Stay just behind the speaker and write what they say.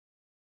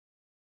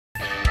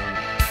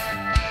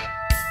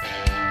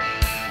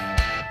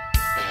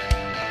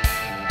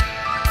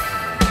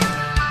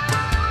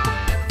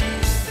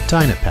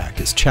Dynapac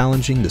is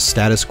challenging the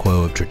status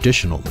quo of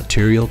traditional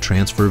material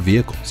transfer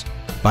vehicles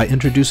by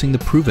introducing the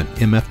proven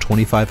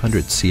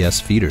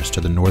MF2500CS feeders to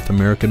the North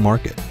American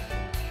market.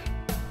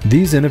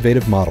 These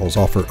innovative models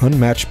offer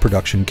unmatched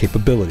production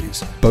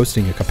capabilities,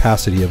 boasting a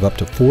capacity of up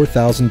to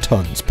 4,000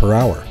 tons per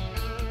hour.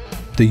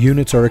 The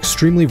units are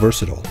extremely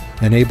versatile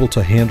and able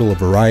to handle a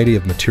variety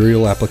of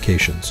material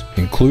applications,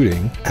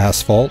 including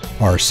asphalt,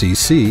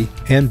 RCC,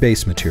 and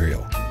base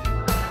material.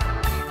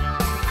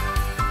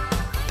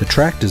 The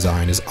track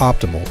design is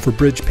optimal for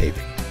bridge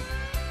paving.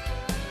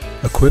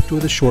 Equipped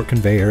with a short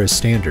conveyor as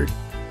standard,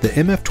 the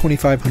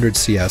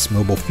MF2500CS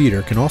mobile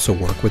feeder can also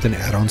work with an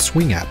add-on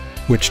SwingApp,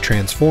 which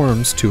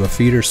transforms to a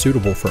feeder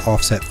suitable for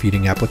offset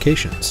feeding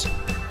applications.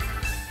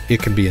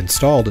 It can be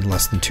installed in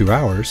less than 2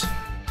 hours,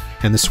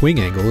 and the swing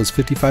angle is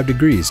 55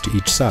 degrees to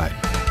each side.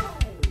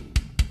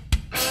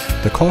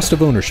 The cost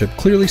of ownership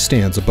clearly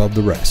stands above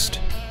the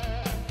rest.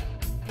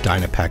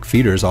 Dynapac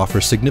feeders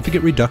offer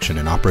significant reduction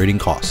in operating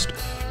cost,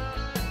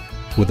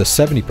 with a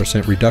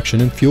 70%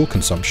 reduction in fuel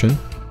consumption,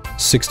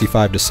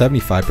 65 to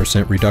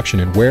 75% reduction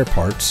in wear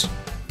parts,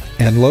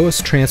 and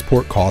lowest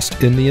transport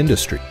cost in the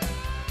industry.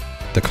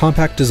 The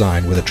compact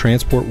design with a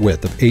transport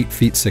width of 8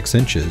 feet 6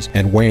 inches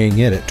and weighing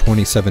in at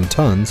 27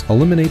 tons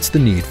eliminates the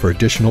need for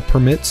additional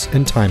permits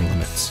and time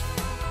limits.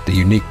 The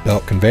unique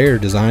belt conveyor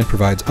design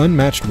provides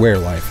unmatched wear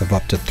life of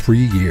up to 3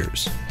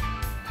 years.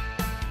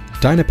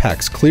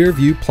 Dynapac's clear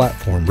view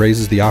platform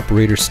raises the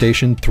operator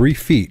station 3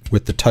 feet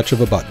with the touch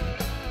of a button,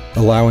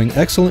 allowing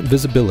excellent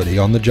visibility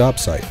on the job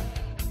site.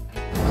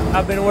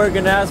 I've been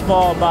working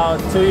asphalt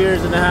about 2.5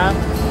 years.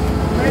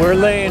 We're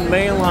laying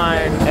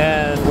mainline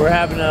and we're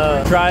having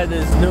to try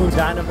this new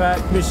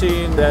Dynapac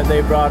machine that they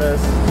brought us.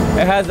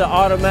 It has an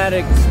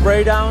automatic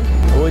spray down,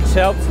 which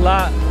helps a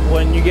lot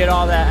when you get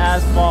all that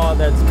asphalt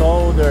that's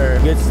cold or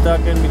gets stuck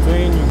in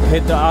between. You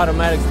hit the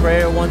automatic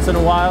sprayer once in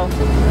a while,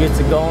 gets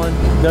it going.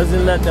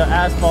 Doesn't let the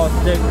asphalt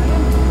stick.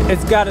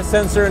 It's got a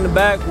sensor in the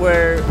back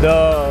where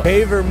the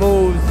paver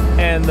moves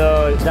and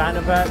the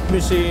Dynapac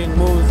machine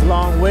moves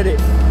along with it.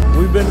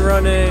 We've been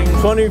running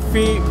 20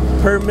 feet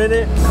per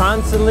minute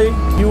constantly.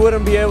 You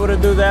wouldn't be able to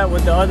do that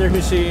with the other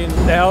machine.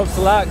 It helps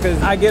a lot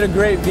because I get a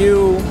great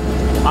view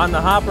on the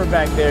hopper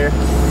back there.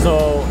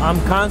 So I'm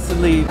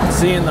constantly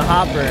seeing the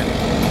hopper.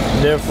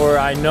 Therefore,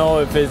 I know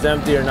if it's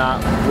empty or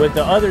not. With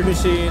the other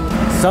machine,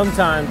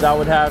 sometimes I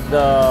would have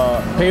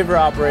the paver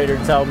operator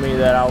tell me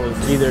that I was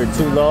either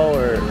too low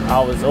or I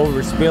was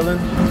overspilling.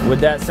 With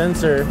that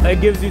sensor,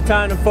 it gives you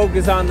time to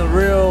focus on the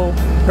real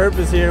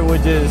purpose here,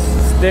 which is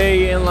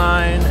stay in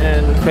line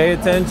and pay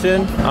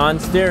attention on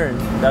steering.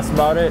 That's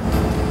about it.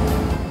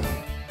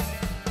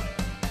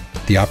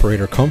 The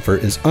operator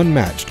comfort is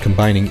unmatched,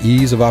 combining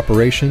ease of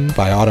operation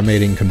by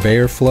automating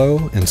conveyor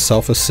flow and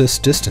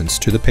self-assist distance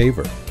to the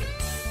paver.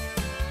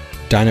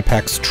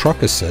 Dynapac's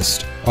Truck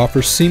Assist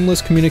offers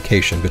seamless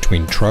communication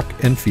between truck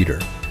and feeder.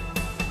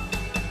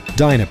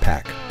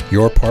 Dynapac,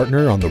 your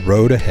partner on the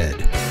road ahead.